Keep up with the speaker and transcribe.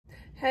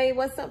Hey,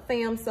 what's up,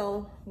 fam?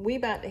 So we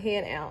about to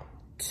head out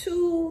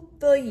to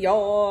the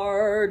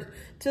yard,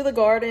 to the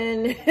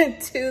garden,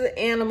 to the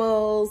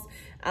animals.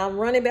 I'm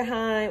running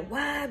behind.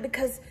 Why?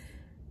 Because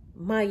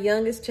my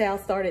youngest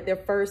child started their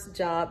first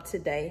job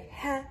today.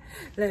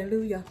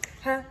 Hallelujah,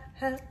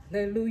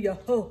 hallelujah,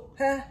 oh,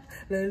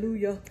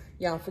 hallelujah.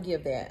 Y'all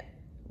forgive that.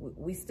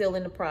 We still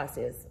in the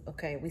process,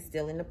 okay? We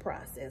still in the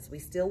process. We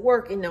still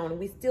working on it.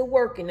 We still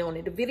working on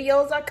it. The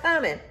videos are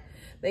coming.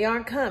 They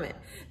aren't coming.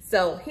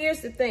 So here's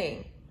the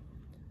thing.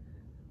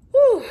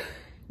 Whew,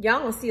 y'all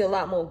gonna see a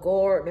lot more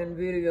gardening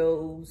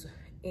videos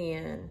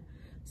and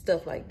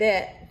stuff like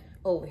that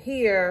over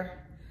here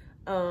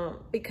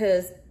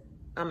because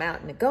I'm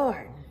out in the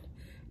garden.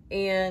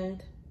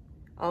 And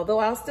although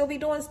I'll still be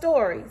doing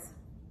stories,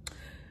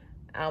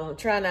 I'm gonna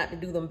try not to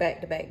do them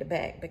back to back to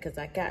back because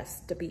I got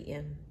to be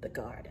in the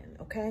garden,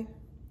 okay?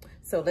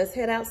 So let's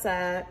head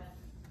outside.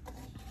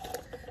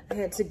 I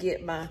had to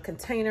get my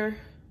container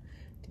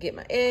to get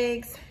my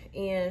eggs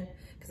in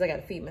because I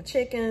gotta feed my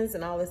chickens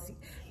and all this.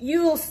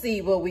 You'll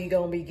see what we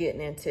gonna be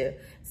getting into.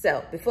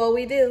 So before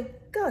we do,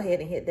 go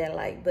ahead and hit that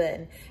like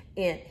button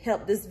and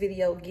help this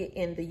video get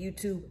in the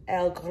YouTube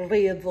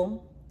algorithm.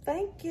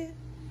 Thank you.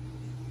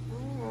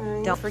 All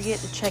right. Don't forget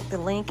to check the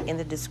link in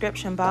the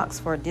description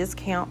box for a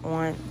discount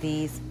on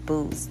these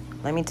boots.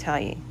 Let me tell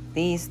you,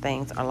 these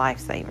things are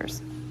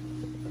lifesavers.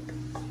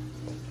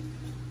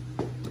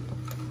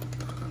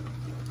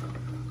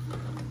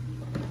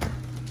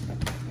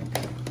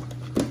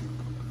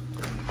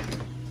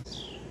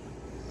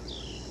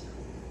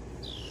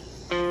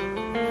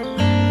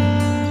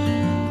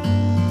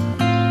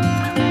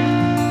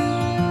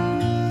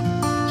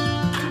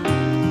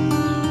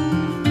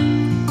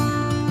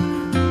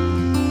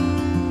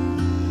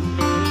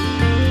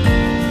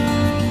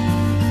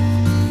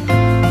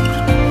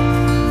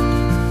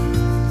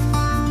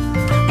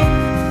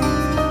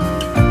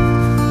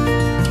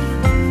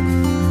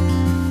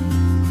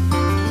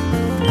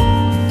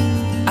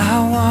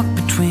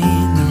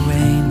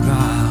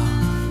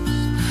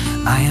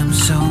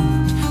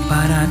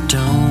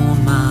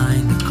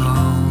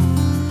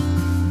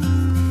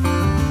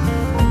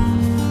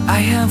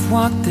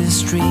 Walked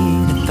this street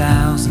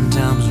 1,000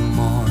 times or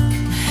more,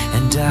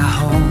 and I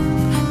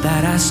hope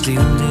that I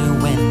still do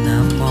when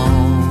I'm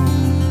old.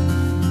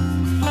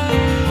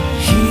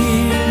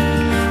 Here,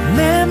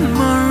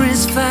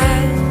 memories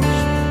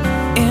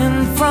flash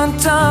in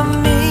front of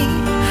me,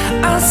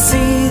 I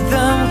see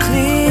them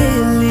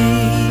clearly.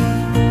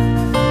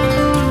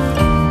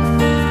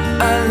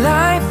 A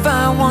life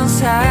I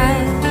once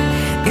had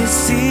is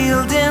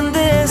sealed in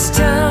this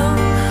town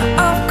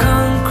of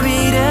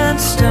concrete and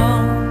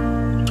stone.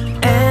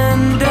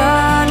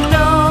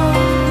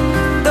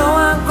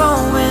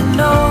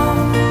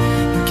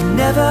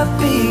 Never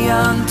be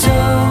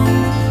untold.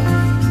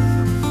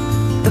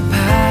 The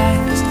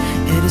past,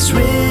 it is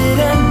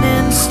written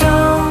in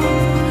stone.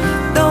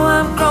 Though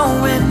I'm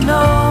growing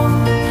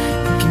old,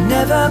 it can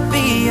never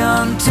be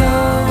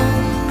untold.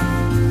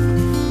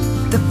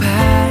 The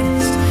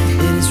past,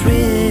 it is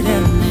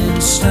written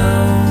in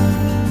stone.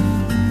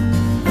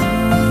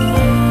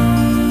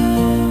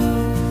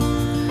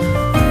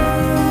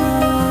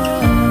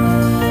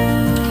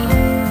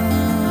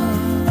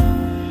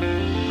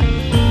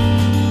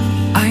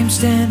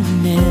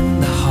 Standing in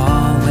the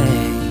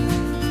hallway,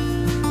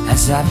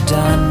 as I've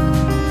done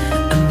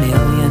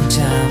 1,000,000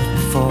 times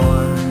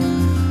before.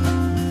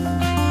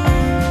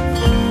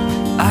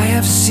 I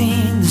have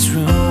seen this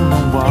room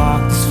and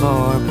walked this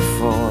floor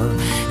before,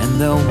 and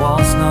the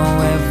walls know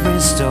every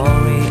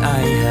story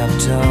I have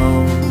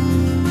told.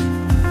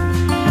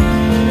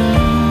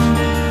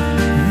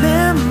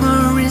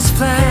 Memories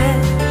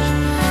flash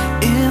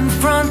in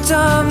front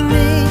of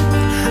me,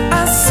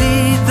 I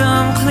see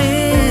them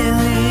clearly.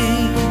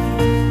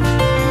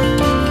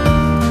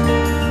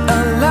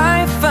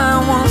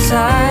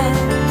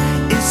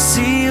 Is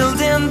sealed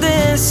in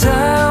this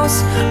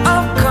house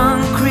of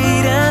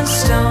concrete and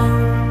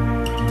stone.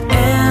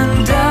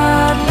 And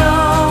I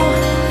know,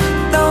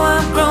 though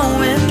I'm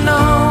growing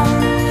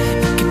old,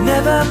 it can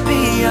never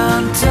be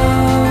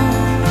untold.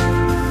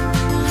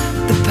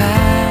 The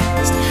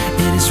past,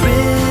 it is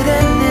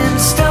written in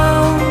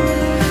stone.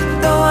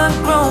 Though I'm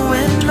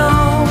growing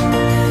old,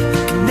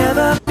 it can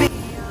never be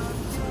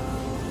untold.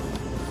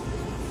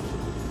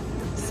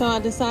 So I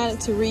decided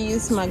to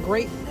reuse my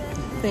grape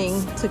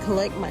thing to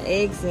collect my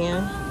eggs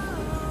in.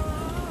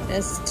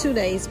 That's 2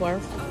 days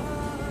worth.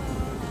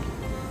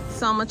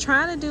 So I'm gonna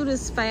try to do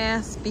this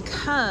fast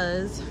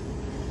because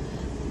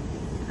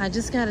I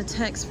just got a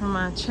text from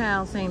my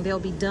child saying they'll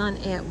be done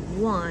at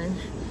 1.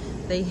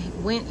 They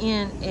went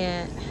in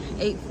at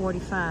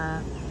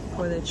 8:45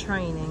 for their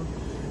training.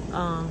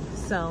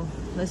 So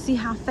let's see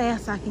how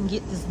fast I can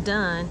get this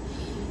done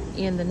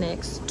in the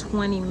next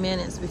 20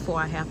 minutes before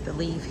I have to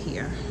leave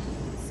here.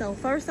 So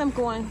first I'm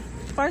going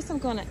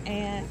to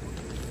add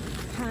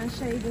pine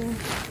shavings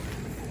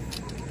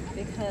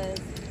because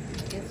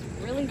it's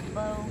really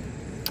low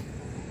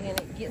and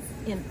it gets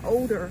an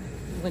odor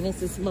when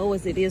it's as low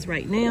as it is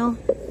right now.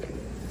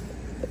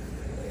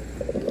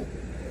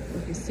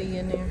 You can see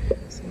in there?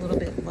 It's a little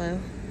bit low.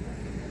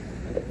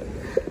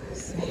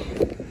 Let's see.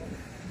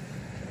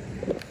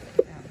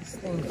 Got this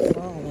thing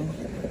falling.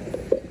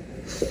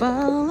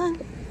 Falling.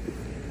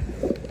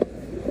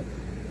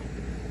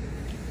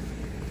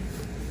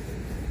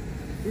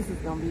 This is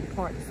gonna be the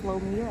part to slow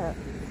me up.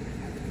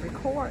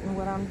 Recording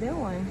what I'm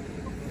doing.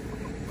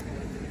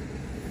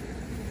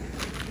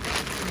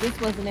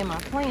 This wasn't in my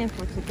plan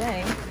for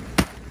today.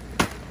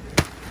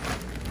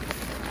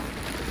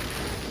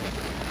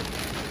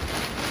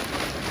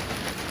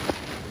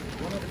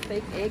 One of the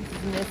fake eggs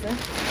is missing.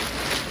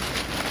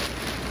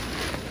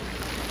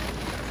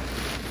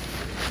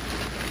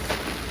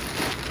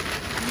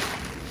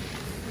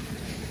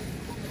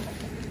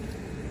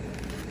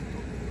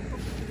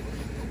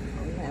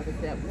 All we have is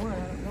that one. I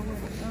don't know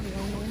where the other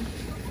one went.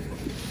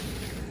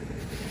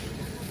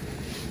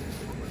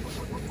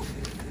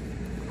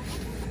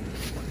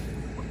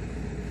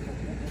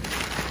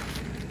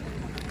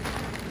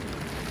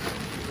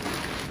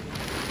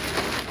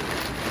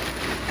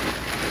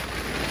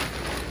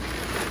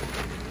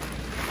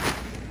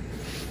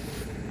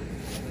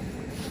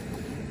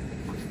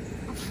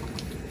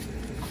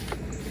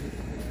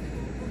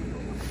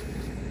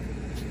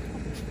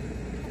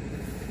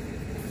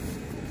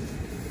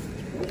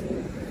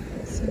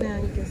 Now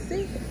you can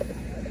see,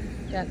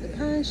 got the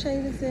pine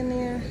shavings in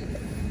there,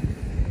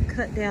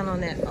 cut down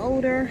on that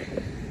odor.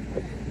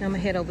 Now I'm gonna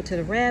head over to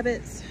the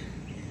rabbits.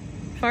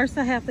 First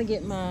I have to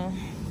get my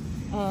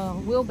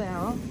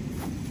wheelbarrow.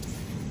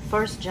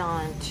 1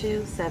 John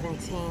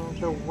 2:17,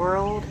 the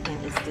world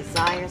and its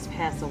desires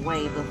pass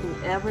away, but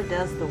whoever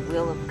does the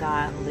will of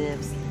God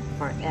lives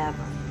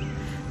forever.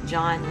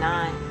 John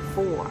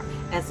 9:4,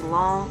 as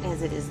long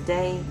as it is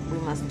day, we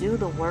must do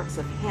the works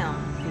of him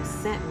who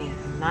sent me.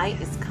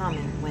 Night is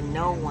coming when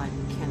no one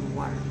can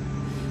work.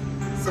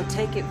 So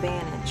take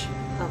advantage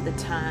of the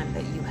time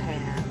that you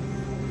have.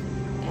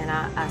 And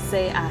I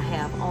say I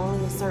have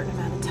only a certain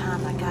amount of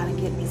time. I gotta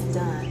get this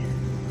done.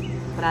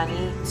 But I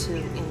need to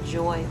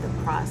enjoy the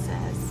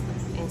process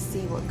and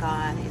see what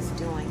God is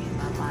doing in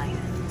my life,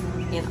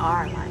 in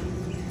our life,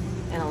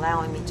 and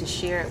allowing me to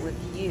share it with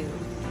you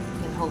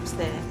in hopes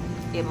that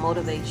it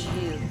motivates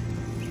you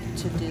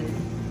to do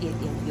it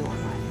in your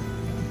life.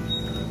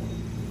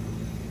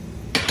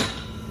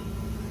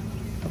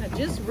 I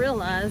just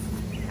realized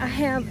I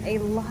have a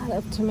lot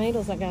of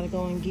tomatoes I gotta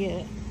go and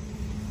get.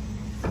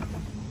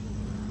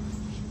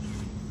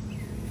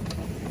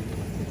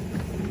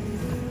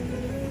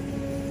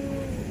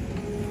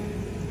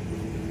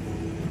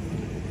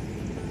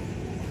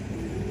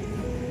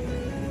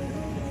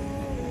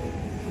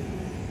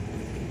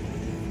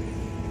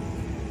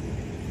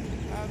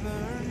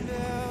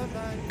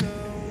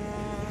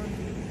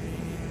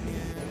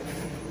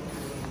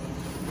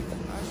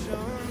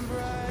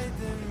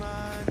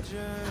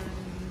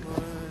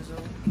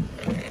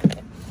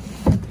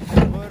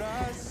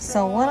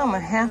 So what I'm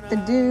gonna have to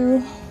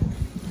do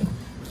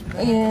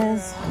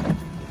is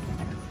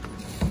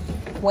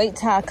wait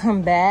till I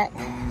come back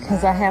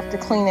because I have to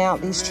clean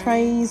out these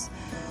trays.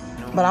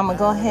 But I'm gonna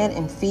go ahead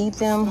and feed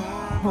them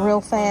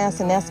real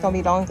fast, and that's gonna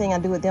be the only thing I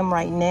do with them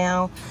right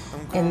now.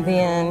 And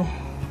then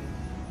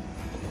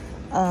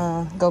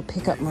go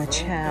pick up my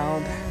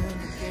child.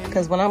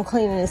 Because when I'm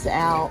cleaning this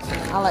out,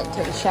 I like to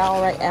take a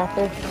shower right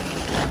after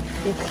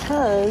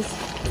because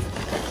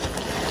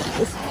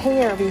this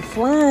hair be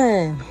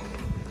flying.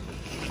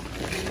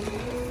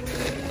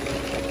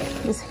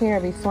 This hair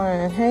be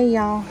flying. Hey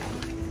y'all,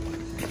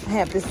 I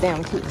have this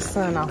down to keep the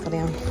sun off of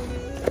them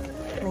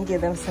and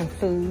give them some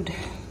food.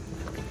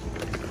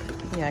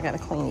 Yeah, I gotta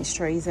clean these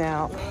trays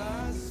out.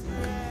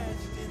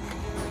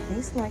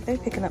 These like they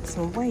picking up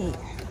some weight.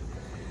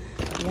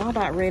 Y'all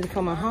about ready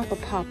for my hopper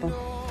popper.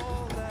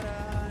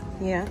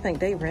 Yeah, I think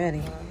they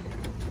ready.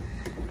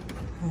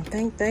 I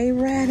think they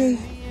ready.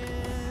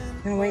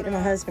 I'm gonna wait till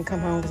my husband come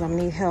home because I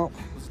need help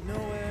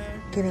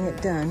getting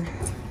it done.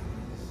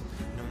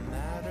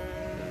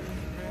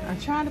 I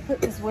try to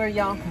put this where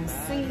y'all can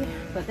see,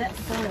 but that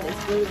sun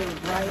is really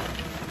bright.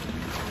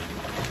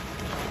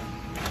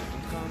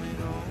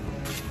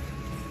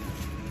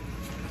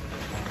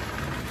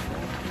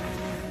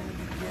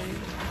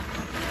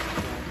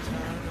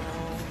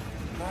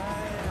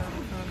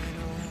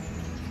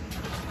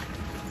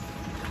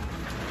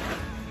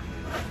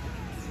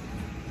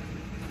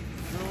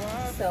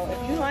 So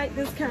if you like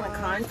this kind of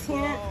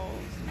content,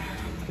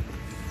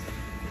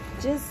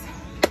 just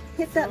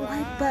hit that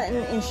like button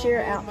and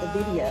share out the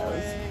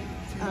videos.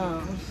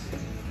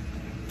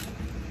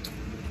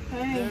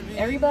 Hey,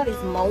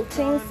 everybody's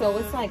molting, so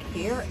it's like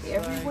hair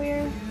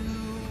everywhere.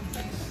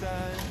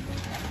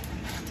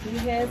 He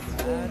has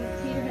food,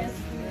 Peter has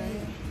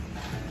food,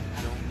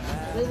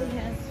 Lily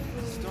has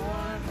food.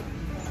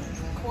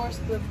 Of course,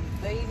 the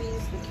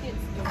babies, the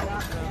kids do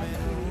not have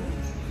food.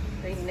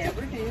 They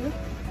never do.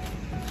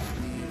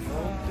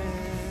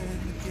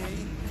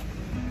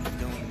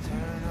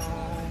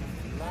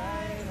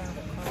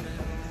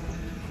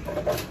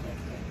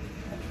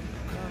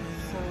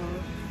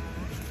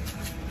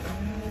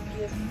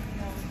 Give him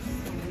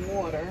some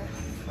water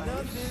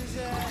first.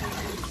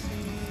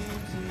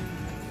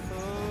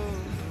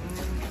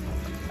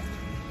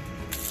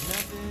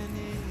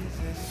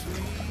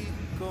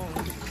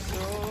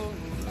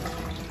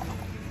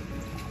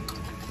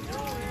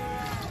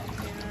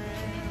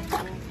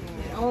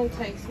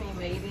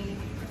 maybe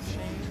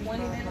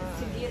 20 minutes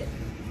to get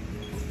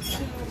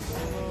to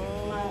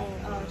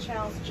my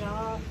child's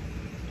job.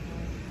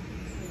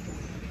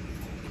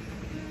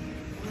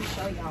 Let me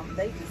show y'all.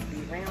 They just be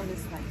round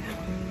as like that.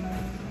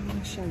 Let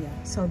me show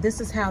y'all. So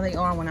this is how they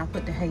are when I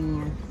put the hay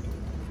in.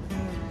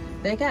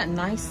 They got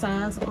nice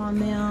size on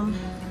them.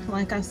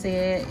 Like I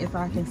said, if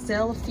I can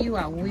sell a few,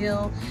 I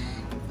will.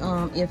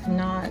 If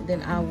not,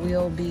 then I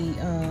will be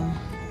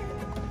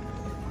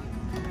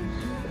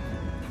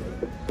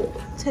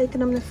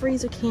taking them to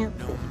freezer camp.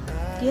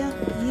 Yeah,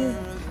 you.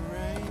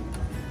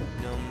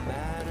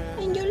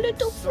 And your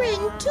little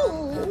friend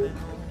too.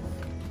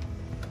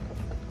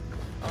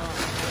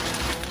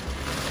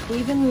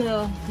 Even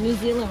the New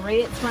Zealand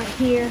Reds right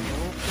here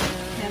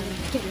have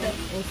picked up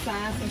in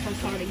size since I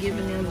started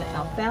giving them the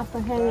alfalfa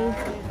hay,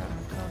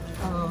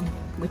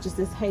 which is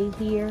this hay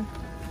here.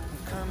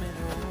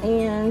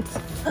 And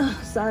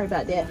sorry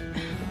about that.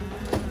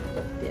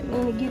 Didn't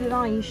mean to get it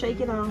on you. Shake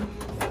it off.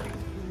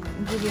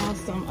 I'll give y'all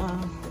some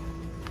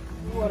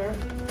water.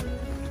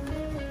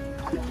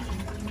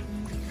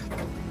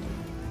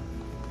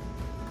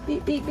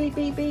 Beep, beep, beep,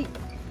 beep, beep.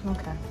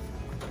 Okay.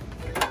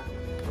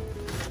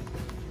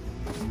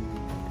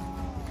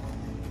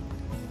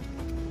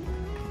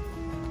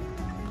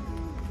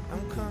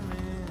 I'm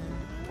coming.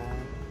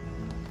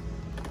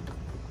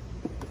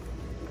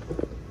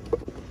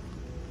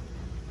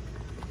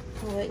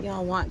 I'll let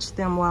y'all watch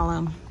them while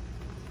I'm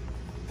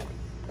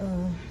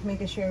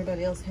making sure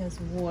everybody else has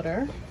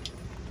water.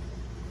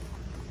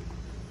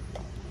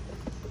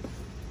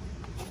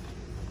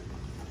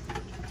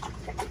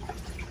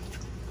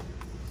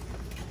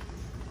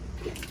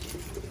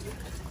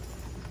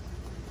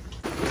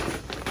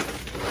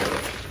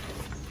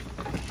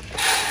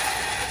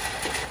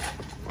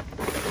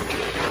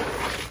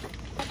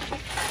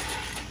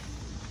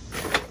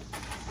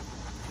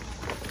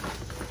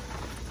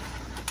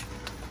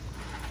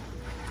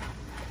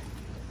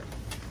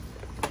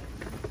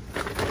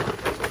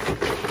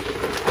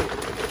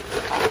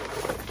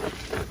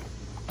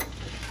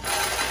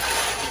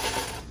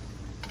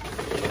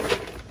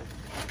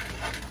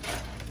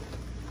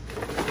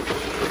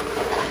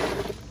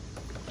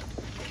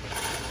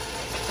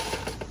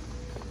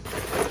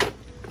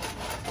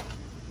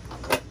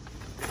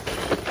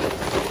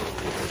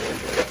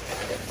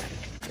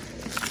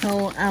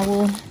 So I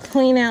will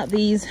clean out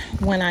these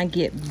when I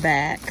get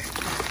back.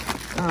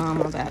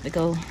 I'm about to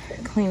go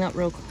clean up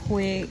real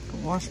quick,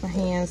 wash my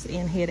hands,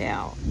 and head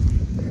out.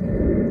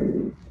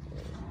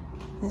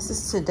 This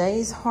is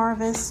today's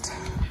harvest.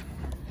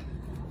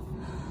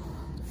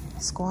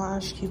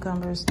 Squash,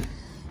 cucumbers,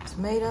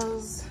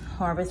 tomatoes.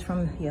 Harvest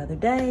from the other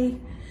day.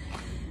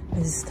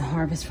 This is the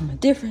harvest from a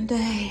different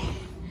day.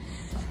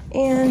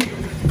 And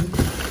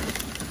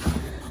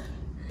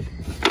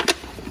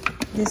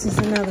this is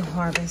another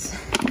harvest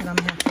that I'm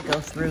gonna have to go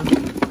through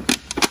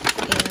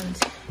and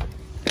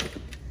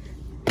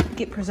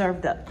get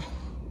preserved up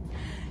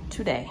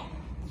today.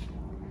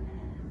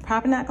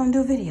 Probably not gonna do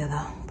a video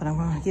though, but I'm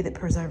gonna get it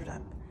preserved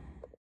up.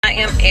 I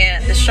am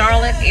at the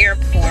Charlotte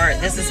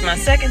airport. This is my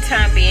second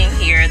time being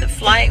here. The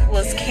flight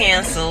was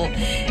canceled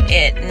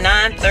at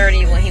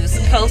 9:30 when he was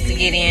supposed to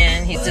get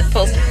in. He's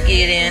supposed to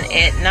get in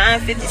at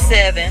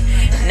 9:57.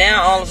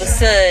 Now all of a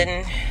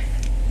sudden,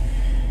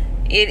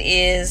 it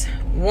is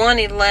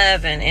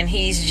 1:11 and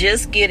he's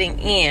just getting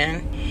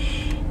in,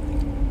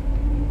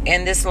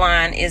 and this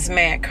line is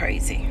mad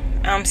crazy.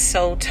 I'm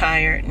so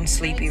tired and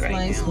sleepy right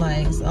now.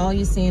 Legs. All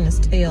you're seeing is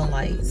tail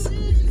lights.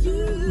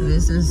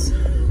 This is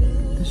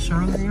the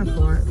Charlotte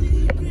airport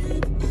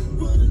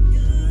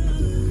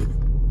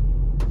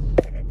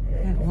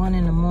at 1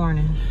 in the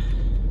morning,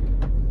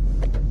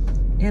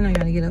 and I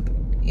gotta get up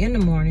in the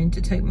morning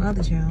to take my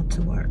other child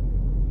to work.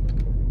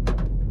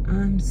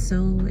 I'm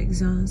so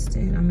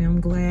exhausted. I mean, I'm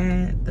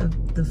glad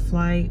the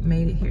flight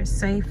made it here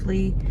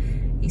safely.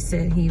 He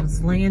said he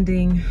was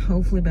landing.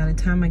 Hopefully by the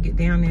time I get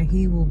down there,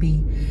 he will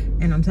be,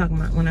 and I'm talking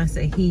about when I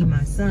say he,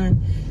 my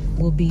son,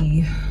 will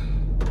be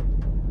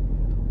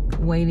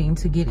waiting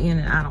to get in,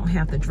 and I don't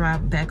have to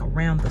drive back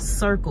around the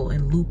circle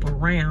and loop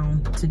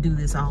around to do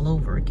this all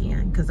over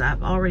again, because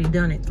I've already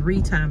done it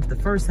 3 times the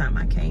first time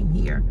I came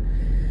here,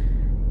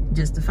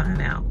 just to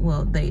find out,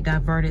 well, they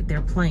diverted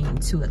their plane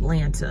to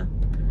Atlanta.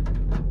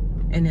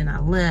 And then I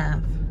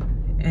left,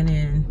 and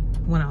then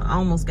when I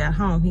almost got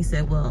home, he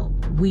said, well,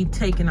 we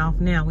taking off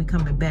now, we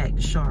coming back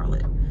to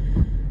Charlotte.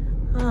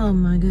 Oh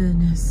my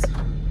goodness.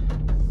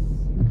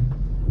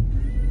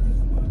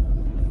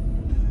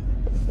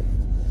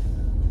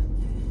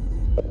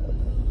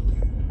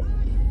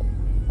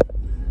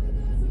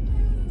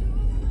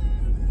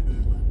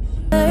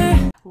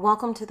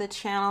 Welcome to the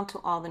channel, to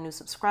all the new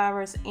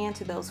subscribers and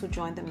to those who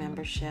joined the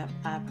membership.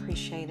 I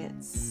appreciate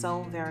it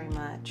so very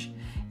much.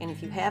 And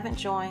if you haven't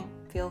joined,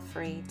 feel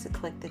free to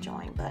click the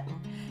join button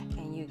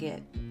and you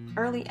get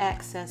early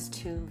access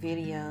to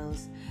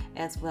videos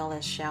as well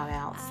as shout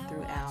outs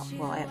throughout,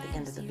 well, at the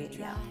end of the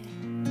video.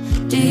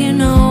 Do you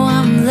know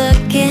I'm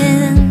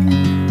looking,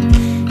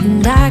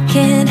 and I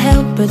can't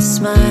help but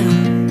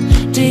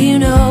smile. Do you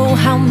know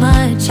how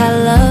much I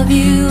love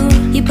you?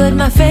 You put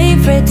my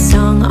favorite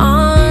song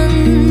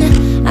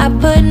on, I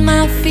put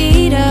my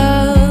feet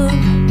up,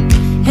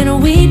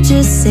 and we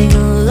just sing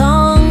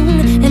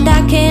along. And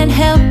I can't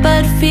help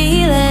but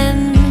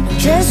feeling,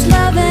 just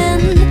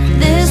loving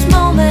this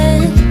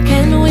moment.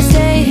 Can we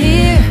stay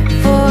here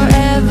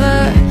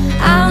forever?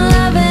 I'm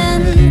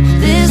loving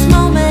this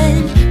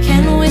moment.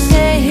 Can we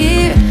stay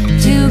here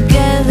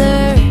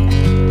together?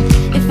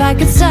 If I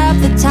could stop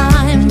the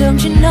time,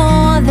 don't you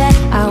know that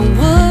I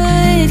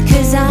would?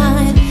 'Cause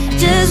I'm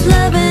just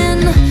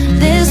loving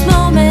this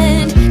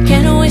moment.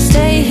 Can we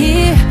stay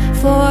here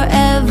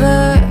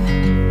forever?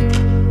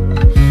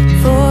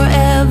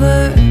 Forever.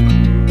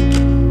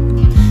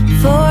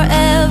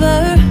 Forever.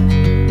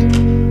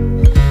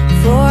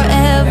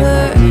 Forever.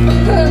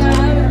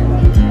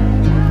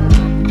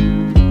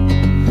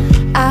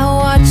 I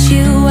watch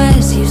you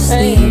as you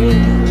sleep.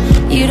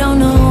 You don't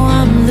know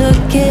I'm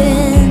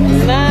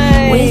looking.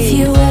 Nice. With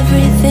you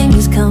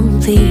everything's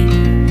complete.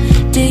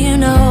 Do you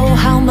know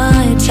how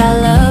much I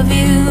love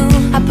you?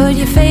 I put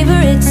your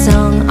favorite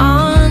song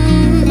on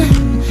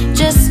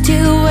just to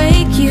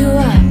wake you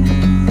up.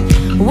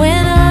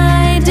 When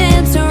I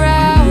dance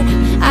around,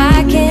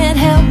 I can't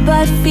help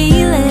but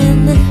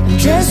feeling, I'm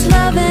just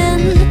loving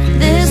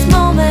this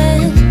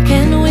moment.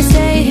 Can we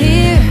stay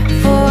here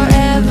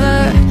forever?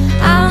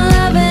 I'm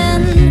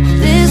loving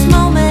this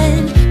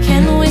moment.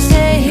 Can we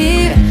stay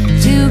here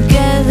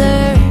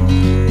together?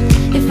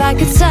 If I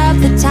could stop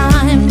the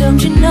time,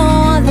 don't you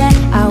know that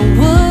I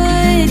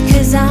would?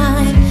 'Cause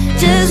I'm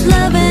just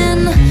loving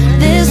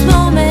this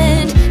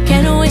moment.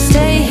 Can we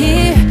stay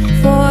here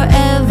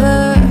forever?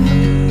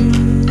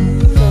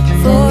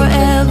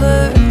 Forever.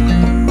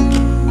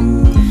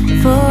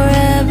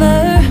 Forever.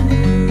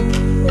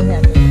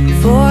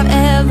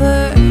 Forever.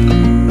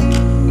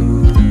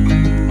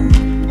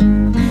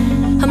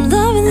 I'm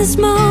loving this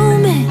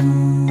moment.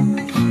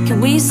 Can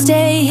we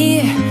stay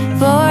here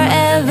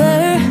forever?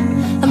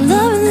 I'm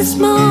loving this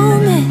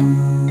moment.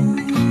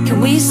 Can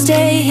we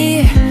stay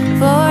here